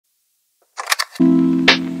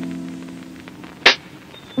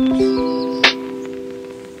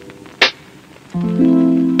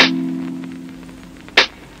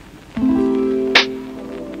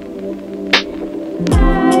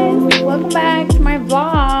Welcome back to my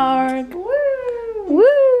vlog. Woo!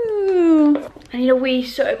 Woo! I need a wee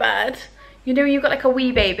so bad. You know you've got like a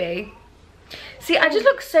wee baby. See, I just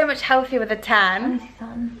look so much healthier with a tan.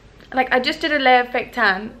 Like I just did a layer of fake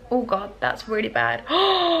tan. Oh god, that's really bad.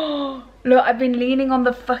 Look, I've been leaning on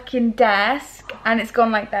the fucking desk and it's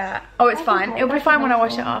gone like that. Oh, it's fine. It'll be fine when I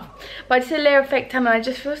wash it off. But I just did a layer of fake tan and I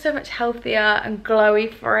just feel so much healthier and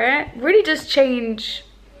glowy for it. Really does change.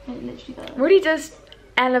 It literally does. Really does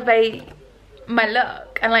elevate my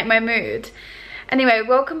look and like my mood. Anyway,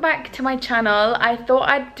 welcome back to my channel. I thought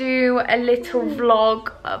I'd do a little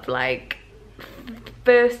vlog of like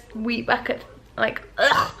first week back at like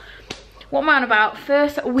what am I on about?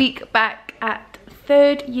 First week back at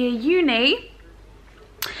third year uni.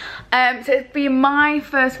 So it's been my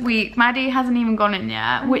first week. Maddie hasn't even gone in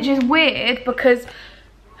yet, which is weird because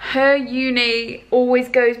her uni always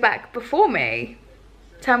goes back before me.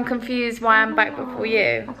 So I'm confused why I'm back before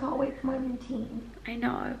you. I can't wait for my routine. I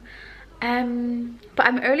know. But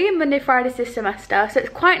I'm early in Monday, Fridays this semester, so it's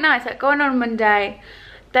quite nice. Like going on Monday,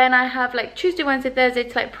 then I have like Tuesday, Wednesday, Thursday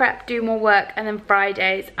to like prep, do more work, and then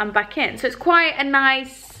Fridays I'm back in. So it's quite a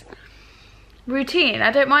nice routine.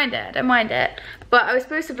 I don't mind it. I don't mind it. But I was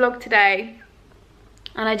supposed to vlog today,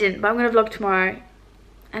 and I didn't. But I'm gonna vlog tomorrow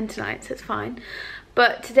and tonight, so it's fine.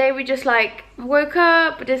 But today we just like woke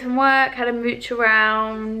up, did some work, had a mooch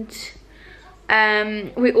around.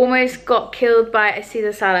 We almost got killed by a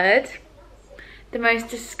Caesar salad. The most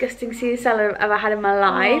disgusting Caesar salad I've ever had in my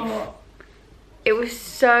life. Oh. It was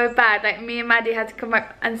so bad. Like me and Maddie had to come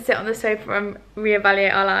back and sit on the sofa and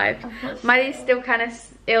reevaluate our lives. Maddie's still kind of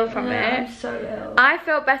ill from it. I'm so ill. I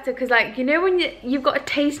felt better because like, you know when you've got a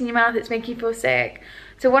taste in your mouth that's making you feel sick.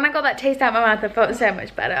 So when I got that taste out of my mouth, I felt so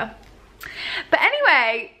much better. But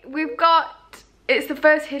anyway, we've got, it's the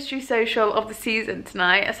first history social of the season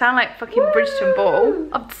tonight. I sound like fucking Bridgerton Ball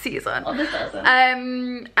of the season. Oh, this doesn't.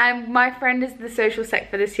 And my friend is the social sec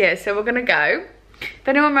for this year, so we're gonna go. If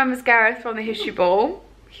anyone remembers Gareth from the history ball,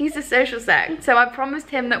 he's the social sec. So I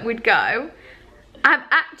promised him that we'd go. I've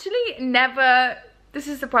actually never, this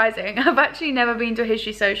is surprising, I've actually never been to a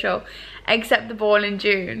history social except the ball in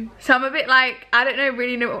June. So I'm a bit like, I don't know,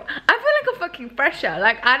 really know. I feel like a fucking fresher.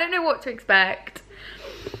 Like, I don't know what to expect.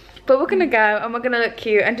 But we're gonna go and we're gonna look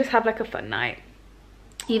cute and just have like a fun night.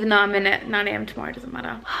 Even though I'm in at 9 AM tomorrow, it doesn't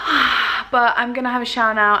matter. But I'm gonna have a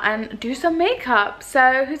shower now and do some makeup.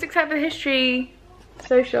 So who's excited for the history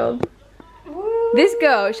social? Woo. This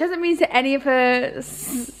girl, she hasn't been to any of her,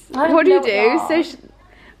 what do you do?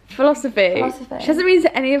 Philosophy. She hasn't been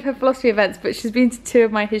to any of her philosophy events, but she's been to 2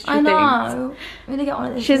 of my history things. I know. I'm gonna get one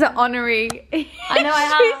of these. She's an honorary. I know I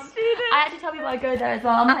am. I actually tell people I go there as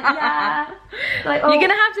well. I'm like, yeah. Like, oh. You're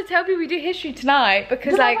gonna have to tell people we do history tonight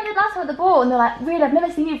because like. I went last time at the ball and they're like, really, I've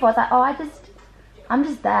never seen you before. I was like, oh, I'm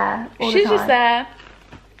just there. She's just there.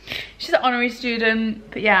 She's an honorary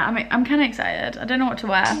student, but yeah, I'm kind of excited. I don't know what to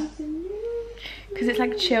wear because it's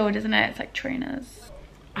like chilled, isn't it? It's like trainers.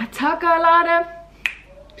 I talk a lot of.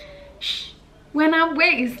 When I'm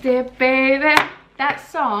wasted, baby. That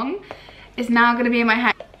song is now gonna be in my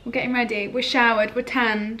head. We're getting ready, we're showered, we're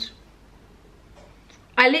tanned.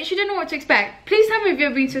 I literally don't know what to expect. Please tell me if you've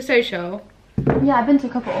ever been to a social. Yeah, I've been to a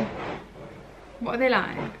couple. What are they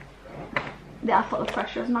like? They are full of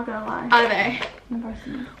pressure, I'm not gonna lie. Are they?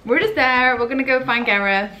 We're just there, we're gonna go find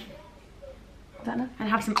Gareth. And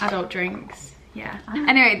have some adult drinks. Yeah.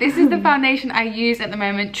 Anyway, this is the foundation I use at the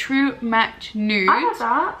moment. True Match Nude. I have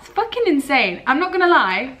that. It's fucking insane. I'm not gonna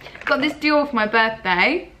lie. Got this deal for my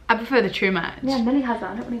birthday. I prefer the True Match. Yeah, Millie has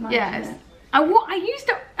that. I don't really mind. Yes. I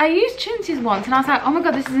used Chinsy's once and I was like, oh my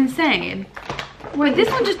god, this is insane. But this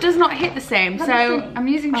one just does not hit the same. So I'm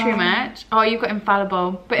using True Match. Oh, you've got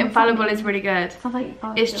Infallible. But Infallible is really good. Sounds like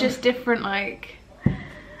it's just different, like.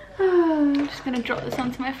 I'm just gonna drop this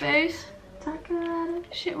onto my face.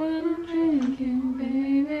 Shit, what I'm drinking,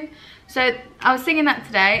 baby. So I was singing that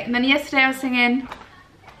today, and then yesterday I was singing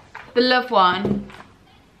the love one.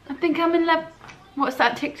 I think I'm in love. What's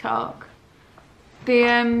that TikTok? All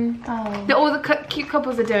the cute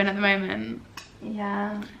couples are doing at the moment.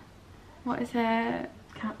 Yeah. What is it?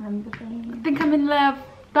 Can't remember the name. I think I'm in love.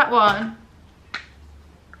 That one.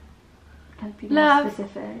 Can't be more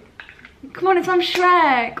specific. Come on, it's from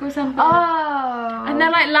Shrek or something. Oh. And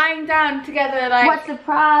they're like lying down together like. What's the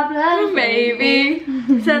problem, baby?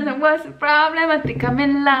 Something, what's the problem? I think I'm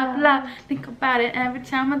in love, love. Think about it every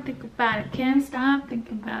time I think about it. Can't stop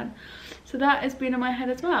thinking about it. So that has been in my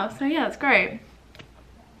head as well. So yeah, it's great.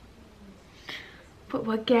 but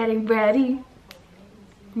we're getting ready.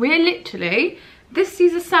 We're literally, this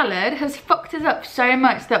Caesar salad has fucked us up so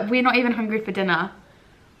much that we're not even hungry for dinner.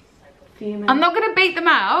 Fuming. I'm not gonna bait them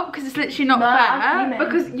out because it's literally not fair,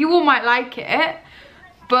 because you all might like it,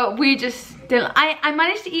 but we just didn't. I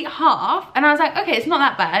managed to eat half and I was like, okay, it's not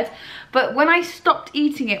that bad. But when I stopped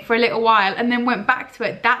eating it for a little while and then went back to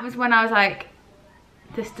it, that was when I was like,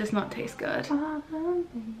 this does not taste good.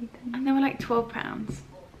 And they were like £12.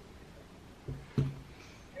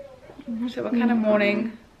 So we're kind of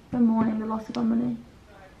mourning. We're mourning the loss of our money.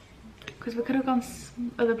 Because we could have gone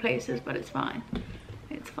other places, but it's fine.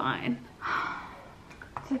 It's fine.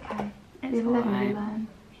 It's okay. It's fine.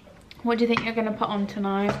 What do you think you're going to put on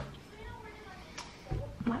tonight?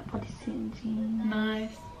 White bodysuit and jeans.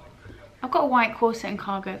 Nice. I've got a white corset and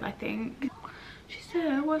cargos, I think. She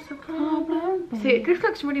said, what's the problem? See, this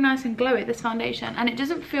looks really nice and glowy, this foundation. And it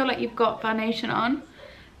doesn't feel like you've got foundation on.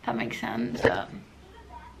 If that makes sense.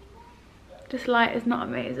 This light is not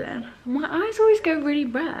amazing. My eyes always go really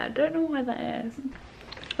red. Don't know why that is.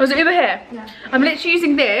 Was it over here? Yeah. I'm literally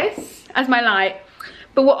using this as my light.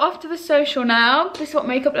 But we're off to the social now. This is what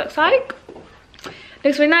makeup looks like.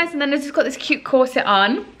 Looks really nice. And then I've just got this cute corset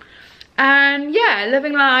on. And yeah,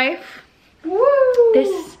 living life. Woo!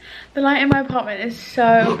 The light in my apartment is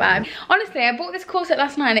so bad. Honestly, I bought this corset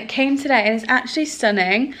last night and it came today and it's actually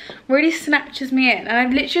stunning. Really snatches me in. And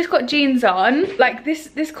I've literally just got jeans on. Like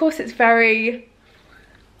this corset's very,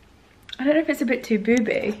 I don't know if it's a bit too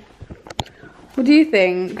booby. What do you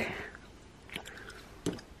think?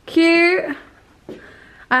 Cute.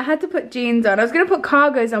 I had to put jeans on. I was gonna put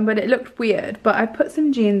cargos on, but it looked weird. But I put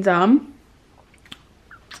some jeans on.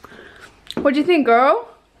 What do you think, girl?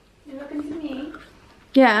 You're looking to me.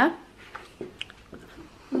 Yeah.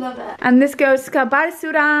 Love it. And this girl's got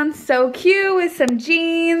bodysuit on, so cute, with some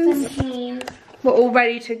jeans. Some jeans. We're all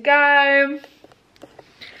ready to go.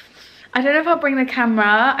 I don't know if I'll bring the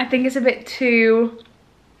camera. I think it's a bit too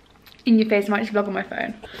in your face. I might just vlog on my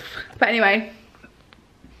phone. But anyway.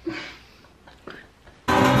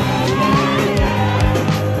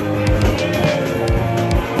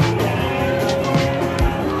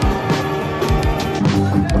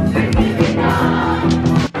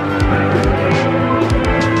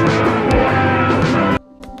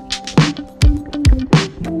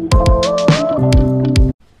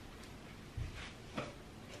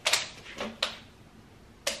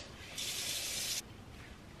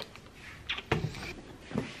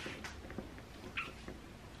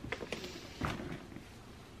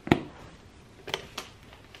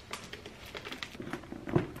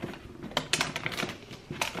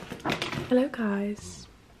 Hello guys,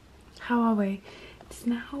 how are we? It's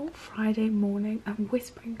now Friday morning. I'm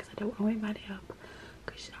whispering because I don't want to wake Maddie up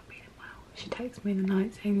because she's not feeling well. She texted me in the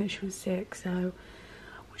night saying that she was sick, so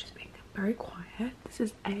we're just being very quiet. This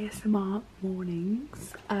is ASMR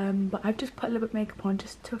mornings, but I've just put a little bit of makeup on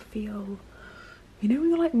just to feel, you know,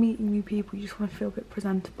 when you're like meeting new people, you just want to feel a bit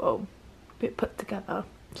presentable, a bit put together.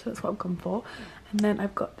 So that's what I've gone for. And then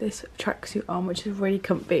I've got this tracksuit on, which is really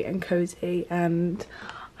comfy and cozy, and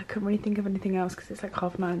I couldn't really think of anything else because it's like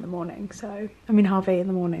 9:30 in the morning, so I mean 8:30 in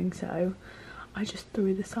the morning, so I just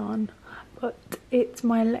threw this on. But it's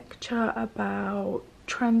my lecture about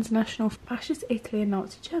transnational fascist Italy and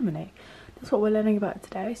Nazi Germany. That's what we're learning about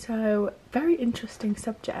today, so very interesting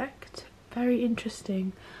subject, very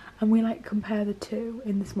interesting, and we like compare the two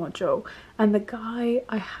in this module. And the guy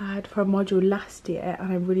I had for a module last year,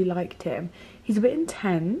 and I really liked him, he's a bit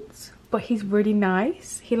intense but he's really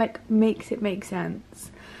nice. He like makes it make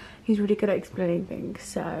sense. He's really good at explaining things,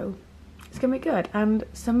 so it's gonna be good. And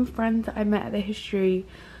some friends that I met at the history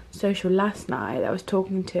social last night that I was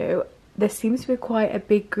talking to, there seems to be quite a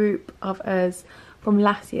big group of us from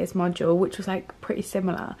last year's module, which was like pretty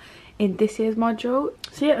similar in this year's module.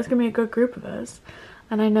 So yeah, it's gonna be a good group of us,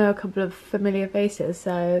 and I know a couple of familiar faces,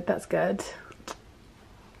 so that's good.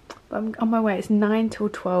 But I'm on my way. It's 9 till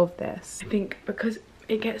 12 this. I think because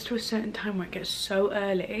it gets to a certain time where it gets so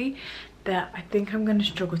early that I think I'm gonna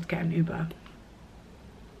struggle to get an Uber.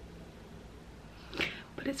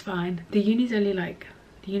 But it's fine. The uni's only like,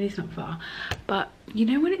 the uni's not far. But you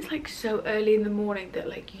know when it's like so early in the morning that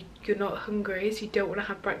like you're not hungry, so you don't want to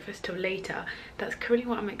have breakfast till later? That's currently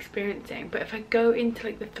what I'm experiencing. But if I go into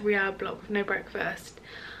like the 3-hour block with no breakfast,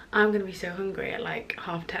 I'm gonna be so hungry at like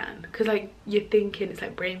 10:30, because like you're thinking it's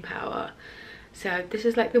like brain power. So this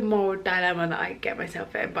is like the moral dilemma that I get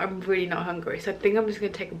myself in, but I'm really not hungry, so I think I'm just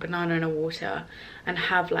gonna take a banana and a water and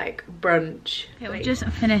have like brunch. Okay, we just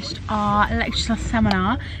finished our lecture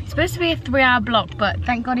seminar. It's supposed to be a 3-hour block, but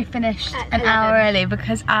thank God he finished an hour early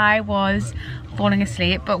because I was falling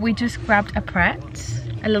asleep. But we just grabbed a Pret.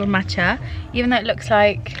 a little matcha, even though it looks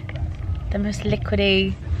like the most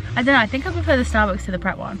liquidy. I don't know, I think I prefer the Starbucks to the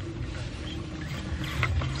Pret one.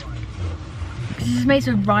 This is made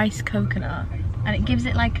with rice coconut and it gives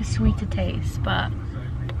it like a sweeter taste, but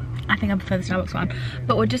I think I prefer the Starbucks one.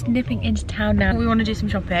 But we're just nipping into town now. We want to do some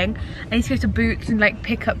shopping. I need to go to Boots and like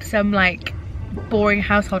pick up some like boring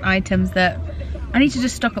household items that I need to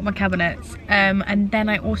just stock up my cabinets. And then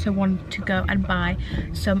I also want to go and buy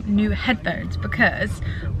some new headphones because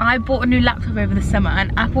I bought a new laptop over the summer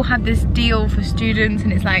and Apple had this deal for students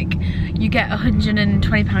and it's like you get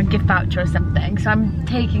 £120 gift voucher or something. So I'm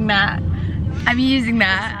taking that, I'm using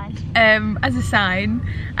that as a sign,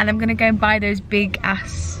 and I'm gonna go and buy those big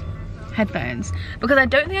ass headphones because I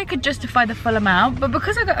don't think I could justify the full amount, but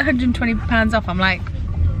because I got £120 off, I'm like,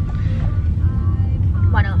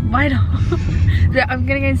 why not? Why not? So I'm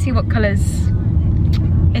gonna go and see what colours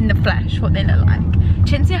in the flesh, what they look like.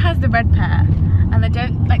 Cinzia has the red pair and I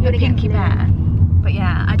don't like the pinky pair, but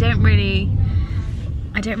yeah, I don't really,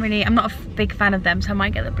 I'm not a big fan of them, so I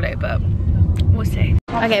might get the blue, but we'll see.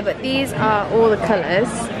 Okay, but these are all the colours.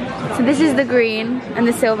 So this is the green and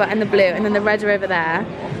the silver and the blue, and then the reds are over there.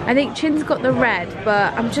 I think Chin's got the red,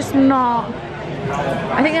 but I'm just not,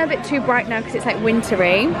 I think they're a bit too bright now because it's like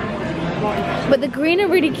wintry. But the green are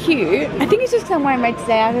really cute. I think it's just because I'm wearing red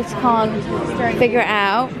today, I just can't figure it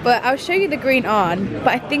out. But I'll show you the green on, but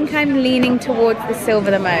I think I'm leaning towards the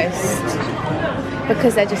silver the most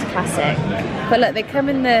because they're just classic. But look, they come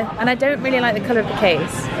in the, and I don't really like the colour of the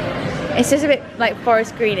case. It's just a bit like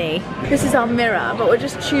forest greeny. This is our mirror, but we're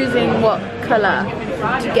just choosing what colour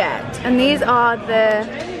to get. And these are the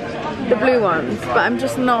blue ones, but I'm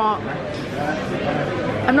just not,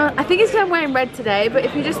 I think it's because I'm wearing red today, but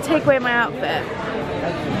if you just take away my outfit,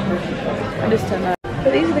 I just don't know.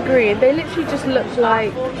 But these are the green. They literally just look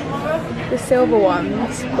like the silver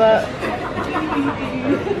ones, but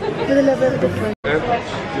with a little bit of a difference.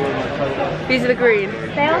 These are the green.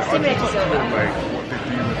 They are similar to silver.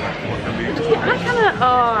 I kinda,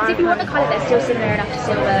 oh. If you want to colour, they're still similar enough to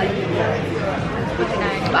silver.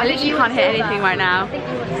 I literally can't hit anything right now.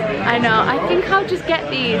 I know. I think I'll just get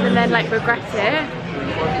these and then like regret it.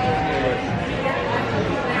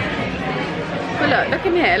 But look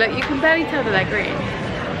in here. Look, you can barely tell that they're green.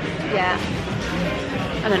 Yeah.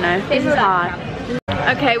 I don't know. This is hard.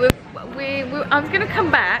 Okay, I was gonna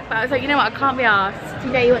come back, but I was like, you know what? I can't be arsed.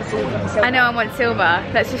 You know you want silver. I know I want silver.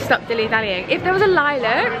 Let's just stop dilly-dallying. If there was a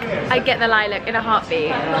lilac, I'd get the lilac in a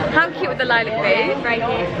heartbeat. How cute would the lilac be? Very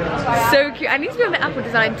cute. So cute. I need to be on the Apple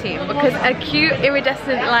design team because a cute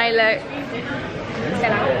iridescent lilac,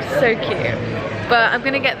 so cute. But I'm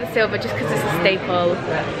gonna get the silver just because it's a staple.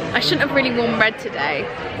 I shouldn't have really worn red today.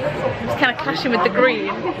 It's kind of clashing with the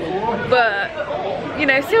green. But, you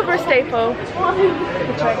know, silver is staple.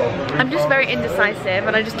 I'm just very indecisive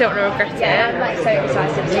and I just don't want to regret it. Yeah, I'm like so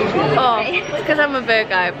indecisive. Oh, it's because I'm a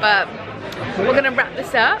Virgo, but we're gonna wrap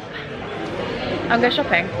this up and go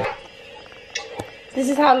shopping. This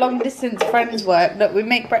is how long distance friends work. Look, we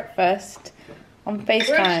make breakfast on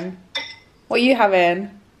FaceTime. What are you having?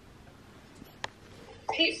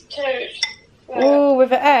 Pizza toast. Oh,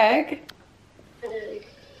 with an egg?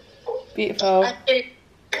 Beautiful.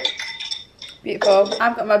 Beautiful.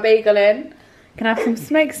 I've got my bagel in. Can I have some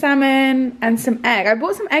smoked salmon and some egg? I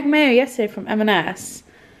bought some egg mayo yesterday from M&S.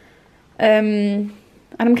 And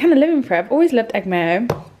I'm kind of living for it. I've always loved egg mayo.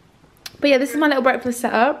 But yeah, this is my little breakfast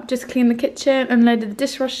setup. Just cleaned the kitchen, unloaded the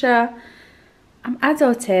dishwasher. I'm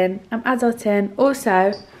adulting. I'm adulting.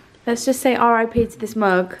 Also, let's just say RIP to this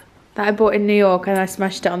mug that I bought in New York and I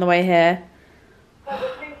smashed it on the way here.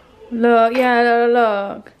 Look, yeah,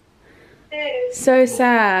 look. So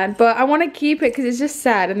sad, but I want to keep it because it's just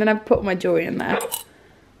sad, and then I've put my jewelry in there.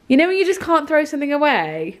 You know when you just can't throw something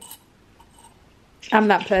away? I'm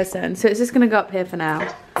that person, so it's just going to go up here for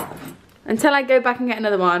now. Until I go back and get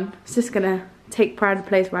another one, it's just going to take pride of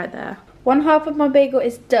place right there. One half of my bagel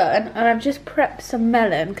is done, and I've just prepped some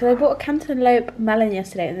melon because I bought a cantaloupe melon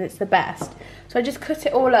yesterday and it's the best. So I just cut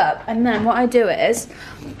it all up, and then what I do is,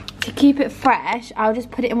 to keep it fresh, I'll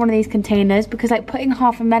just put it in one of these containers because like putting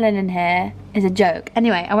half a melon in here is a joke.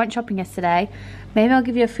 Anyway, I went shopping yesterday. Maybe I'll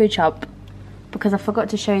give you a food shop because I forgot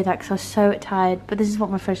to show you that because I was so tired. But this is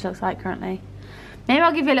what my fridge looks like currently. Maybe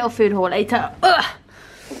I'll give you a little food haul later. Ugh.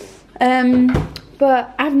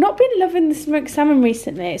 But I've not been loving the smoked salmon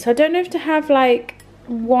recently, so I don't know if to have like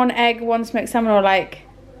one egg, one smoked salmon, or like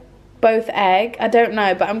both egg. I don't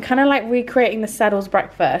know, but I'm kind of like recreating the Saddles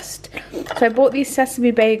breakfast. So I bought these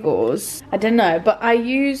sesame bagels. I don't know, but I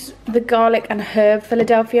use the garlic and herb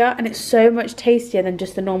Philadelphia, and it's so much tastier than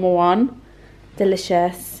just the normal one.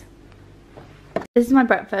 Delicious. This is my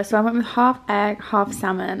breakfast, so I went with half egg, half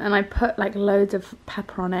salmon, and I put like loads of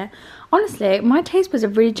pepper on it. Honestly, my taste buds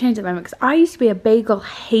have really changed at the moment because I used to be a bagel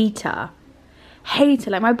hater.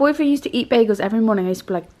 Like, my boyfriend used to eat bagels every morning. I used to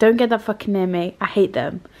be like, don't get that fucking near me. I hate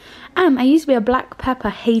them. And I used to be a black pepper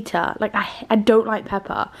hater. Like, I don't like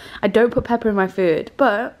pepper. I don't put pepper in my food.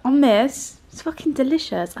 But on this, it's fucking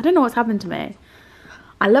delicious. I don't know what's happened to me.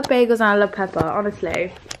 I love bagels and I love pepper,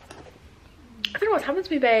 honestly. I don't know what's happened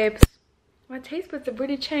to me, babes. My taste buds have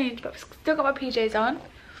really changed, but I've still got my PJs on.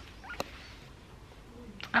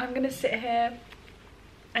 And I'm gonna sit here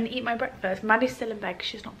and eat my breakfast. Maddie's still in bed because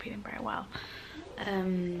she's not feeling very well.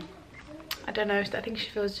 I don't know, I think she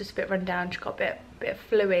feels just a bit run down. She got a bit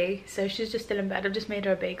fluey, so she's just still in bed. I've just made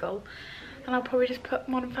her a bagel. And I'll probably just put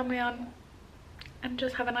Modern Family on and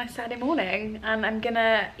just have a nice Saturday morning. And I'm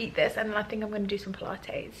gonna eat this, and then I think I'm gonna do some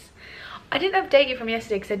Pilates. I didn't update you from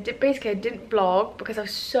yesterday because I didn't vlog because I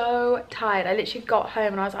was so tired. I literally got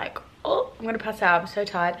home and I was like, oh, I'm gonna pass out, I'm so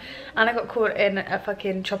tired. And I got caught in a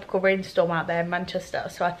fucking tropical rainstorm out there in Manchester.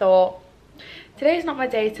 So I thought, today's not my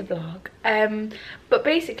day to vlog. But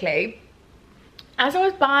basically, as I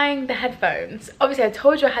was buying the headphones, obviously I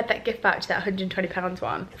told you I had that gift voucher, that £120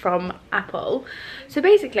 one from Apple. So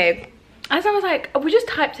basically, as I was like, we just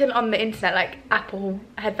typed in on the internet like Apple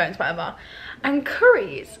headphones, whatever, and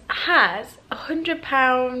Curry's has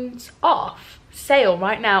 £100 off sale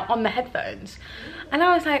right now on the headphones. And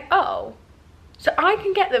I was like, oh, so I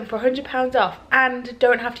can get them for £100 off and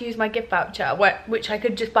don't have to use my gift voucher, which I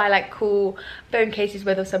could just buy like cool phone cases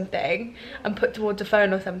with or something and put towards a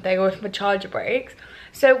phone or something, or if my charger breaks.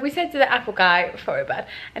 So we said to the Apple guy, sorry bud,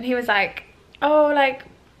 and he was like, oh, like,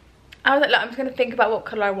 I was like, look, I'm just gonna think about what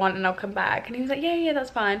colour I want and I'll come back. And he was like, yeah, that's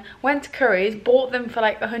fine. Went to Curry's, bought them for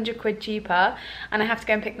like 100 quid cheaper, and I have to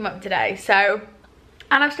go and pick them up today. So,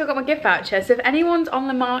 and I've still got my gift voucher. So if anyone's on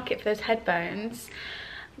the market for those headphones,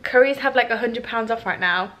 Curry's have like £100 off right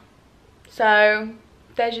now. So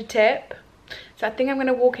there's your tip. So I think I'm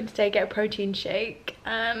gonna walk in today, get a protein shake.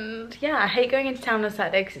 And yeah, I hate going into town on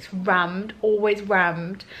Saturday because it's rammed, always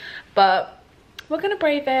rammed. But we're gonna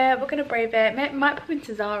brave it, we're gonna brave it. Might pop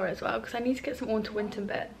into Zara as well because I need to get some autumn winter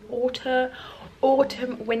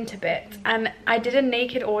bits. And I did a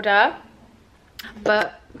naked order,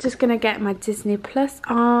 but just gonna get my Disney Plus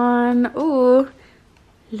on. Ooh,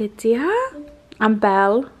 Lydia and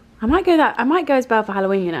Belle. I might go as Belle for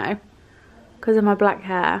Halloween, you know, because of my black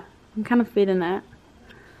hair. I'm kind of feeling it.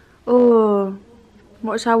 Oh,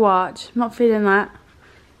 what should I watch? I'm not feeling that.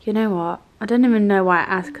 You know what? I don't even know why I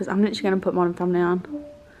asked because I'm literally going to put Modern Family on.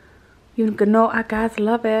 You know, I guys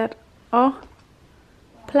love it. Oh,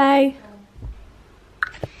 play.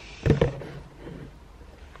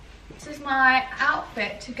 This is my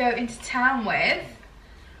outfit to go into town with.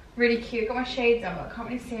 Really cute. Got my shades on, but I can't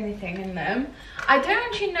really see anything in them. I don't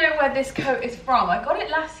actually know where this coat is from. I got it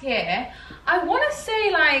last year. I want to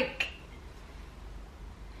say, like,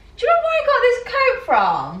 do you know where I got this coat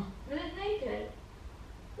from? Was it naked?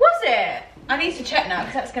 Was it? I need to check now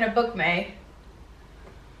because that's going to bug me.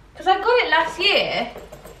 Because I got it last year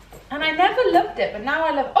and I never loved it, but now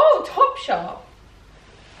I love it. Oh, Topshop.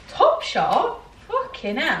 Topshop?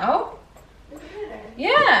 Fucking hell.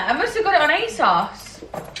 Yeah, I must have got it on ASOS.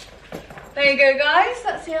 There you go, guys.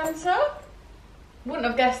 That's the answer. Wouldn't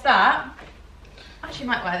have guessed that. Actually,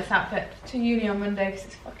 might wear this outfit to uni on Monday because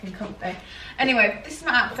it's fucking comfy. Anyway, this is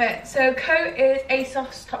my outfit. So, coat is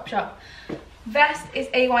ASOS Topshop. Vest is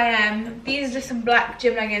AYM. These are just some black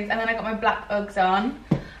gym leggings, and then I got my black Uggs on.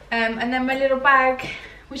 And then my little bag,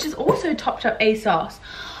 which is also Topshop ASOS.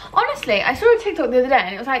 Honestly, I saw a TikTok the other day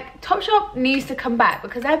and it was like, Topshop needs to come back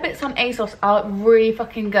because their bits on ASOS are really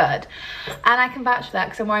fucking good. And I can vouch for that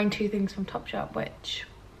because I'm wearing two things from Topshop, which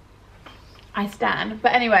I stan.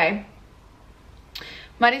 But anyway,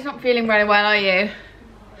 Maddie's not feeling very well, are you?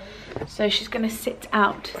 So she's gonna sit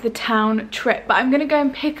out the town trip. But I'm gonna go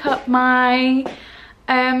and pick up my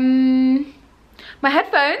my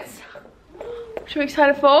headphones, which I'm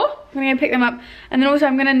excited for. I'm gonna go pick them up, and then also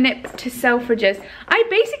I'm gonna nip to Selfridges. I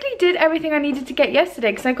basically did everything I needed to get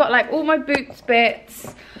yesterday because I got like all my Boots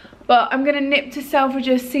bits, but I'm gonna nip to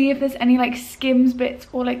Selfridges, see if there's any like Skims bits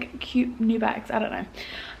or like cute new bags, I don't know.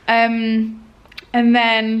 And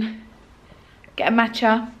then get a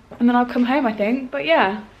matcha, and then I'll come home, I think. But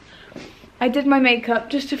yeah, I did my makeup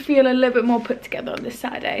just to feel a little bit more put together on this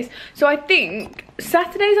Saturdays. So I think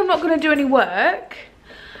Saturdays I'm not gonna do any work.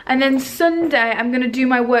 And then Sunday, I'm going to do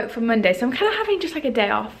my work for Monday. So I'm kind of having just like a day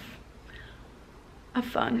off. Have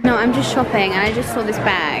fun. No, I'm just shopping and I just saw this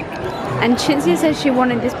bag. And Chinzia said she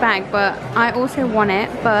wanted this bag, but I also want it.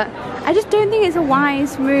 But I just don't think it's a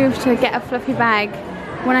wise move to get a fluffy bag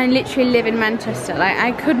when I literally live in Manchester. Like,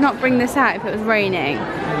 I could not bring this out if it was raining.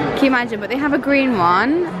 Can you imagine? But they have a green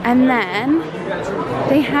one, and then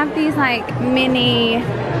they have these like mini,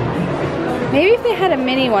 maybe if they had a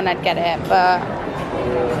mini one I'd get it, but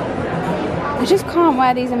I just can't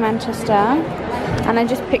wear these in Manchester. And I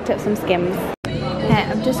just picked up some Skims. Okay,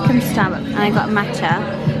 I've just come to Starbucks and I got a matcha.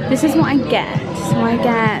 This is what I get. So I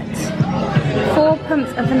get 4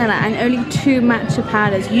 pumps of vanilla and only 2 matcha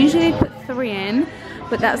powders. Usually I put 3 in,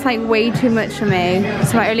 but that's like way too much for me.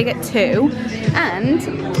 So I only get 2. And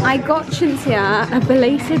I got Cinzia a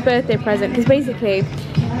belated birthday present because basically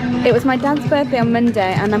it was my dad's birthday on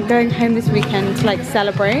Monday and I'm going home this weekend to like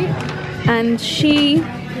celebrate. And she,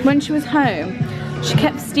 when she was home, she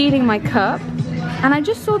kept stealing my cup. And I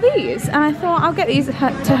just saw these, and I thought I'll get these to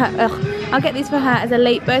her. I'll get these for her as a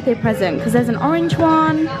late birthday present because there's an orange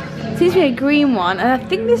one, seems to be a green one, and I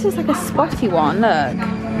think this is like a spotty one. Look,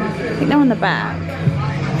 I think they're on the back,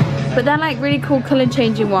 but they're like really cool color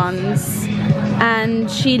changing ones. And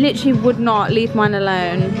she literally would not leave mine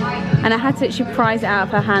alone, and I had to literally prise it out of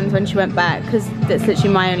her hands when she went back because that's literally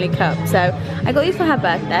my only cup. So I got these for her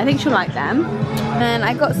birthday. I think she'll like them. And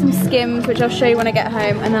I got some Skims, which I'll show you when I get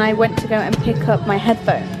home. And then I went to go and pick up my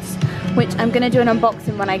headphones, which I'm going to do an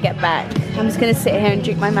unboxing when I get back. I'm just going to sit here and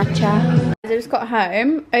drink my matcha. I just got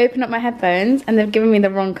home, opened up my headphones, and they've given me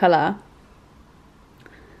the wrong colour.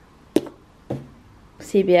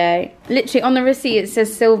 CBA. Literally on the receipt it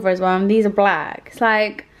says silver as well, and these are black. It's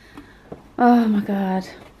like, oh my god.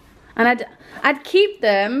 And I'd keep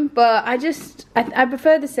them, but I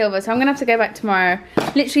prefer the silver, so I'm gonna have to go back tomorrow.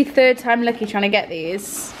 Literally 3rd time lucky trying to get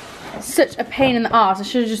these. Such a pain in the arse. I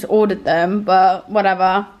should have just ordered them, but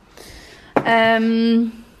whatever.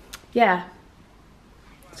 Yeah,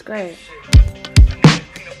 it's great.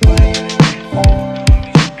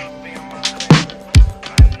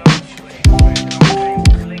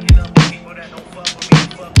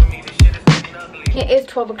 It is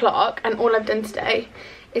 12 o'clock and all I've done today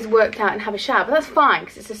is worked out and have a shower, but that's fine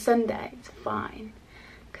because it's a Sunday. It's fine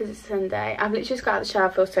because it's Sunday. I've literally just got out of the shower,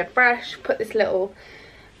 feel so fresh. Put this little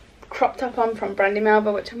crop top on from Brandy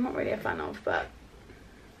Melba, which I'm not really a fan of, but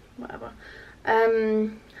whatever.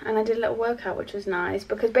 And I did a little workout, which was nice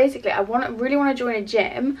because basically I really want to join a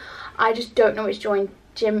gym. I just don't know which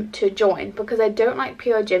gym to join because I don't like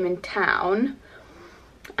Pure Gym in town.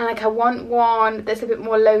 And like I want one that's a bit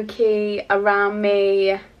more low-key around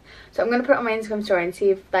me. So I'm going to put it on my Instagram story and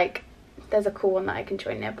see if like there's a cool one that I can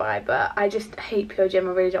join nearby. But I just hate Pure Gym.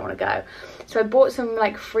 I really don't want to go. So I bought some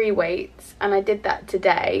like free weights and I did that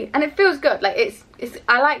today. And it feels good. Like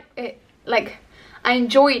I like it. Like I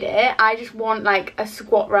enjoyed it. I just want like a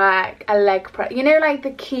squat rack, a leg press. You know, like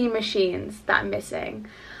the key machines that I'm missing.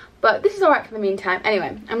 But this is alright for the meantime. Anyway,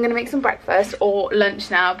 I'm going to make some breakfast or lunch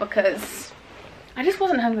now because I just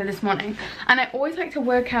wasn't hungry this morning, and I always like to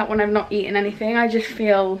work out when I've not eaten anything. I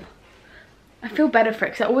feel better for it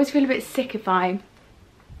because I always feel a bit sick if I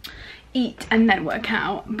eat and then work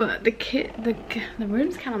out. But the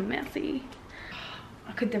room's kind of messy.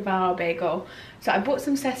 I could devour a bagel. So I bought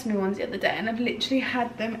some sesame ones the other day and I've literally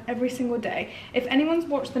had them every single day. If anyone's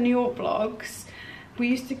watched the New York vlogs, we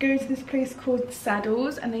used to go to this place called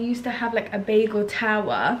Saddles and they used to have like a bagel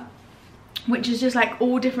tower, which is just like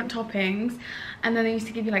all different toppings, and then they used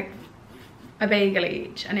to give you like a bagel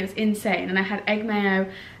each, and it was insane. And I had egg mayo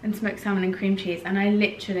and smoked salmon and cream cheese, and I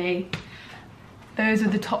literally, those are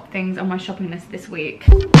the top things on my shopping list this week.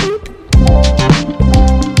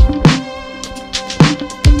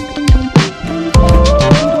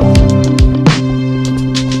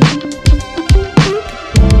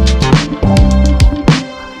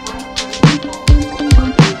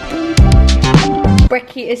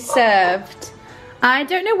 Brekkie is served. I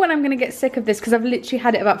don't know when I'm gonna get sick of this because I've literally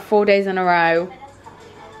had it about 4 days in a row,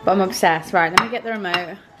 but I'm obsessed. Right, let me get the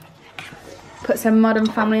remote, put some Modern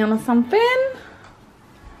Family on or something.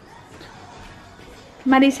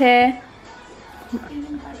 Maddie's here.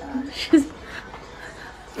 She's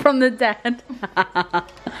from the dead.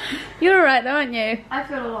 You're alright though, aren't you? I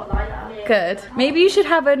feel a lot like that. Good. Maybe you should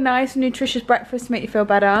have a nice nutritious breakfast to make you feel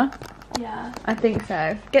better. Yeah. I think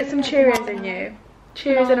so. Get some Cheerios in you.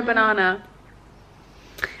 Cheerios and a banana.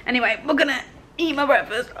 Anyway, we're gonna eat my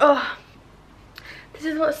breakfast. Oh, this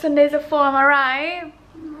is what Sundays are for, am I right?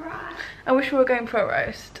 Right. I wish we were going for a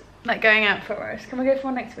roast. Like going out for a roast. Can we go for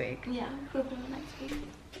one next week? Yeah, we'll go for next week.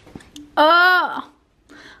 Oh,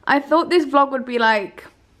 I thought this vlog would be like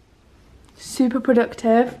super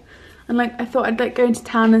productive. And like I thought I'd like go into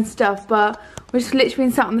town and stuff, but we're just literally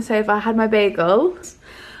been sat on the sofa. I had my bagels.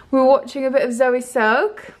 We were watching a bit of Zoe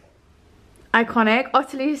Soak. Iconic.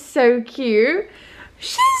 Ottilie is so cute.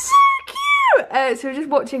 She's so So we're just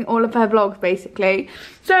watching all of her vlogs basically.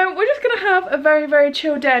 So we're just gonna have a very, very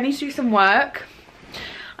chill day. I need to do some work.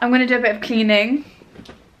 I'm gonna do a bit of cleaning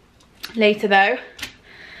later though.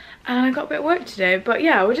 And I've got a bit of work to do. But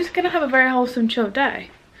yeah, we're just gonna have a very wholesome, chill day.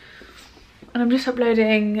 And I'm just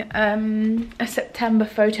uploading a September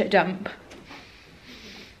photo dump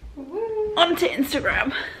onto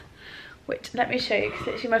Instagram. Which, let me show you, because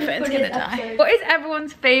literally my phone's gonna die. What is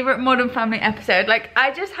everyone's favourite Modern Family episode? Like,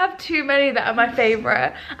 I just have too many that are my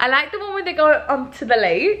favourite. I like the one where they go onto the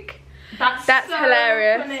lake. That's so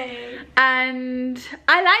hilarious. Funny. And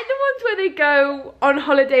I like the ones where they go on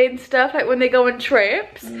holiday and stuff, like when they go on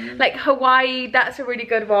trips. Like Hawaii, that's a really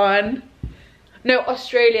good one. No,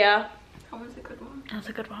 Australia. That was a good one. That's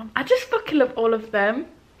a good one. I just fucking love all of them.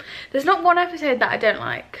 There's not one episode that I don't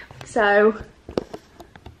like. So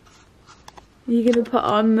you're gonna put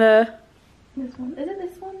on the... This one. Is it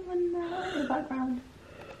this one in the background?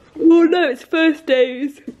 Oh no, it's first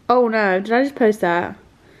days. Oh no, did I just post that?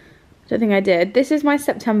 I don't think I did. This is my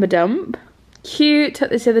September dump. Cute,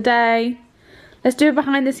 took this the other day. Let's do a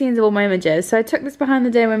behind the scenes of all my images. So I took this behind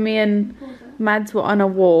the day when me and Mads were on a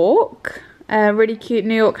walk. Really cute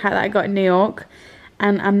New York hat that I got in New York.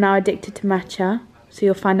 And I'm now addicted to matcha. So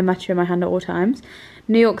you'll find a matcha in my hand at all times.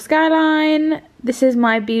 New York skyline. This is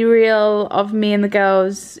my B-reel of me and the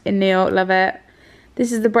girls in New York. Love it.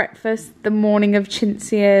 This is the breakfast the morning of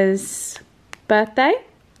Cinzia's birthday.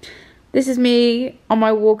 This is me on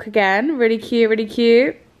my walk again. Really cute, really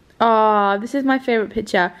cute. Oh, this is my favourite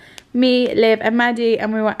picture. Me, Liv and Maddie,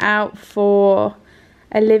 and we were out for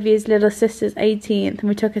Olivia's little sister's 18th and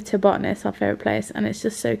we took her to Botanist, our favourite place, and it's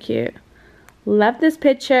just so cute. Love this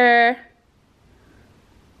picture.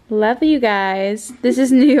 Love you guys. This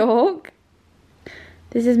is New York.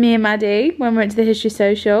 This is me and Maddie when we went to the History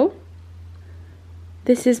Social.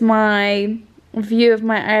 This is my view of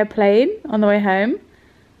my airplane on the way home.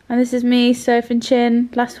 And this is me, Soph and Chin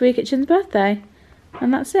last week at Chin's birthday.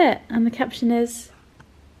 And that's it. And the caption is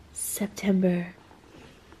September.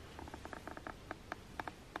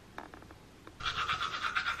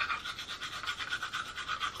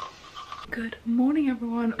 Good morning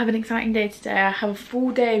everyone. I have an exciting day today. I have a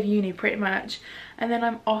full day of uni pretty much, and then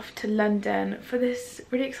I'm off to London for this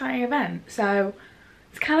really exciting event. So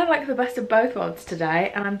it's kind of like the best of both worlds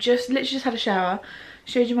today, and I'm literally just had a shower,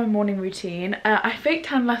 showed you my morning routine. I fake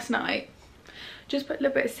tanned last night, just put a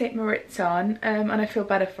little bit of St. Moritz on, and I feel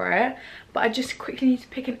better for it. But I just quickly need to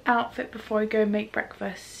pick an outfit before I go and make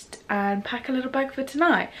breakfast and pack a little bag for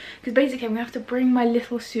tonight, because basically I'm gonna have to bring my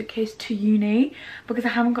little suitcase to uni because I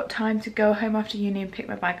haven't got time to go home after uni and pick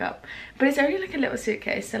my bag up. But it's only like a little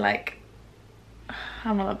suitcase, so like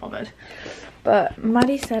I'm not that bothered. But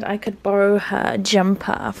Maddie said I could borrow her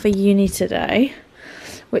jumper for uni today,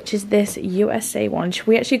 which is this USA one.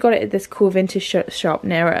 We actually got it at this cool vintage shop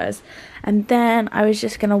near us, and then I was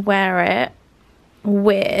just gonna wear it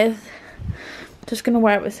with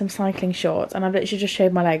some cycling shorts, and I've literally just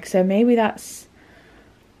shaved my legs, so maybe that's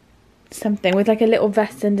something, with like a little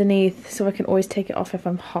vest underneath so I can always take it off if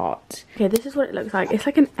I'm hot. Okay, this is what it looks like. It's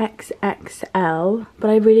like an XXL, but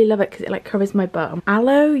I really love it because it like covers my bum.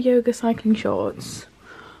 Aloe yoga cycling shorts,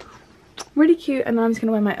 really cute. And then I'm just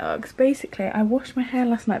gonna wear my Uggs. Basically I washed my hair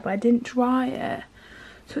last night but I didn't dry it,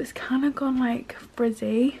 so it's kind of gone like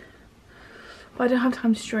frizzy. But I don't have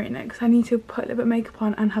time to straighten it because I need to put a little bit of makeup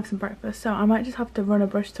on and have some breakfast, so I might just have to run a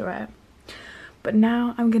brush through it. But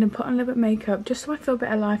now I'm going to put on a little bit of makeup just so I feel a bit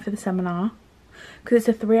alive for the seminar, because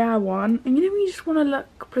it's a 3-hour one, and you know when you just want to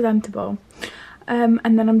look presentable. And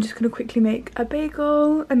then I'm just going to quickly make a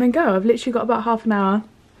bagel and then go. I've literally got about half an hour.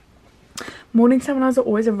 Morning seminars are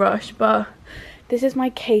always a rush, but this is my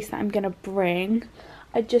case that I'm going to bring.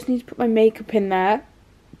 I just need to put my makeup in there,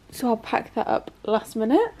 so I'll pack that up last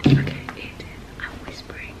minute. Okay.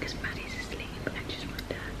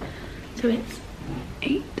 So it's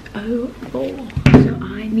 8:04, so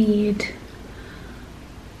I need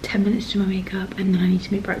 10 minutes to do my makeup and then I need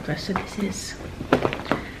to make breakfast. So this is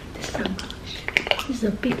a rush. This is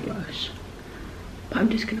a big rush. But I'm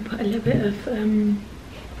just gonna put a little bit of I'm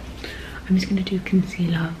just gonna do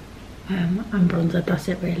concealer and bronzer. That's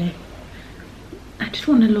it really. I just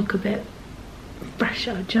want to look a bit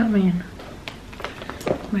fresher, do you know what I mean?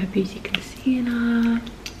 My beauty concealer.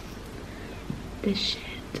 This shit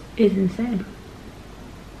is insane.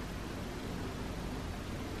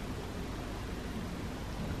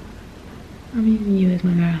 I'm using you as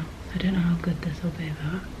my mirror. I don't know how good this will be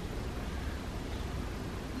though.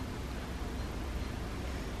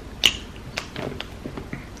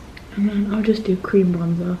 And then I'll just do cream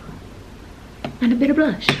bronzer and a bit of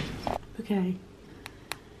blush. Okay,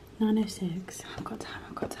 9:06. I've got time,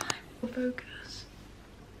 I've got time. Focus.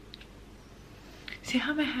 See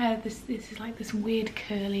how my hair, this is like this weird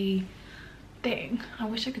curly thing. I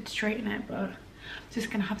wish I could straighten it, but I'm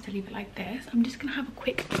just gonna have to leave it like this. I'm just gonna have a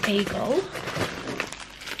quick bagel.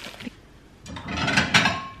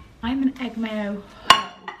 I'm an egg mayo.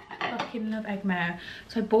 I fucking love egg mayo.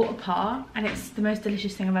 So I bought a pot and it's the most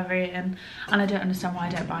delicious thing I've ever eaten, and I don't understand why I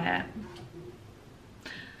don't buy it.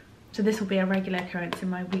 So this will be a regular occurrence in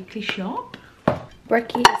my weekly shop.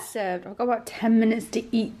 Brekkie is served. I've got about 10 minutes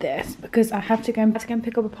to eat this because I have to go and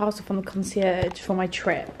pick up a parcel from the concierge for my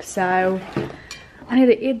trip. So I need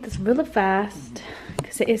to eat this really fast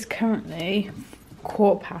because it is currently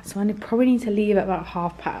 1/4 so I probably need to leave at about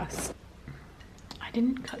 1/2. I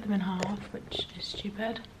didn't cut them in half, which is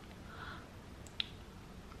stupid.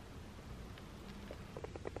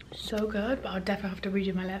 So good, but I'll definitely have to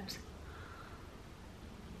redo my lips.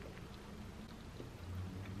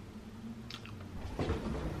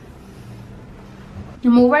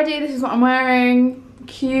 I'm all ready. This is what I'm wearing.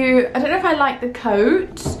 Cute. I don't know if I like the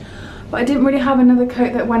coat, but I didn't really have another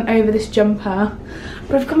coat that went over this jumper.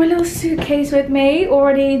 But I've got my little suitcase with me, all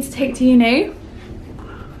ready to take to uni.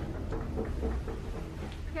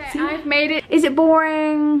 Okay, I've made it. Is it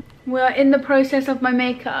boring? We're in the process of my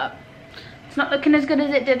makeup. It's not looking as good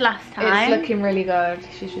as it did last time. It's looking really good.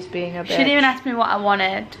 She's just being a bit... She didn't even ask me what I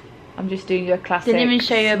wanted. I'm just doing your classic Didn't even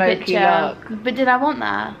show you a picture. Look. But did I want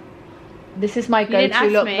that? This is my go-to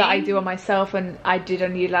look that I do on myself, and I did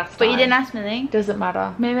on you last time. But you didn't ask me, then? Doesn't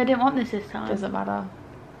matter. Maybe I didn't want this time. Doesn't matter.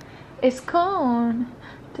 It's gone.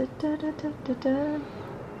 Da, da, da, da, da, da.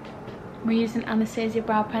 We're using Anastasia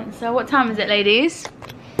brow pencil. What time is it, ladies?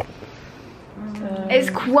 It's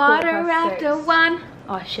 1:15.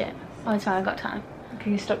 Oh shit. Oh, it's fine, I got time.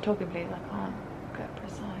 Can you stop talking, please? I can't get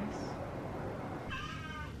precise.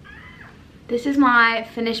 This is my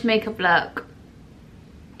finished makeup look.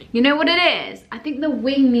 You know what it is? I think the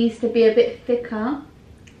wing needs to be a bit thicker.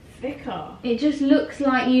 Thicker? It just looks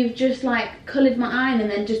like you've just like coloured my eye and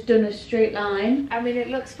then just done a straight line. I mean, it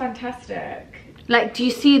looks fantastic. Like, do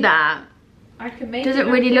you see that? I can make Doesn't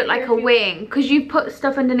really look like a wing because you put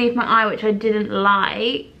stuff underneath my eye which I didn't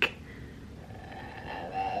like.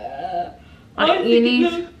 You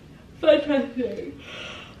need fantastic.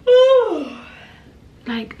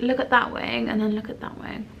 like, look at that wing and then look at that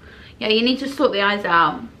wing. Yeah, you need to sort the eyes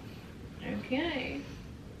out. Okay.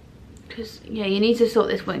 Because, yeah, you need to sort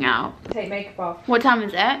this wing out. Take makeup off. What time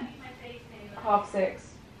is it? 6:30.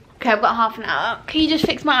 Okay, I've got half an hour. Can you just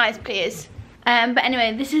fix my eyes, please? But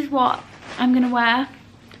anyway, this is what I'm gonna wear.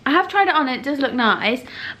 I have tried it on, it does look nice,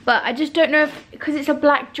 but I just don't know if, because it's a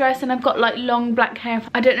black dress and I've got like long black hair,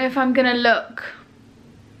 I don't know if I'm gonna look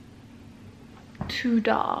too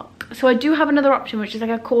dark. So I do have another option, which is like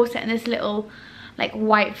a corset and this little like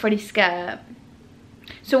white frilly skirt.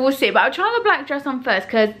 So we'll see, but I'll try the black dress on first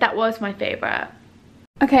because that was my favourite.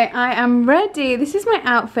 Okay, I am ready. This is my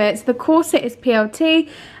outfit. So the corset is PLT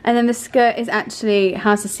and then the skirt is actually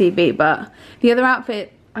House of CB, but the other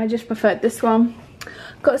outfit, I just preferred this one.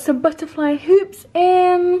 Got some butterfly hoops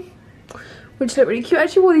in, which look really cute. I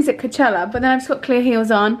actually wore these at Coachella, but then I've just got clear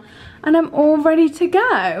heels on and I'm all ready to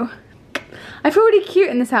go. I feel really cute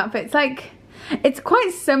in this outfit. It's like, it's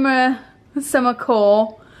quite summer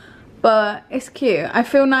core, but it's cute. I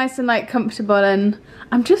feel nice and like comfortable, and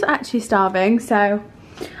I'm just actually starving, so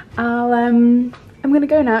I'm gonna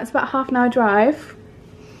go now. It's about half an hour drive,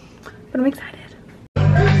 but I'm excited.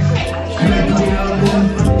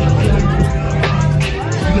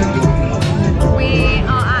 We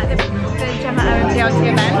are at the Gemma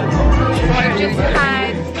PLT event.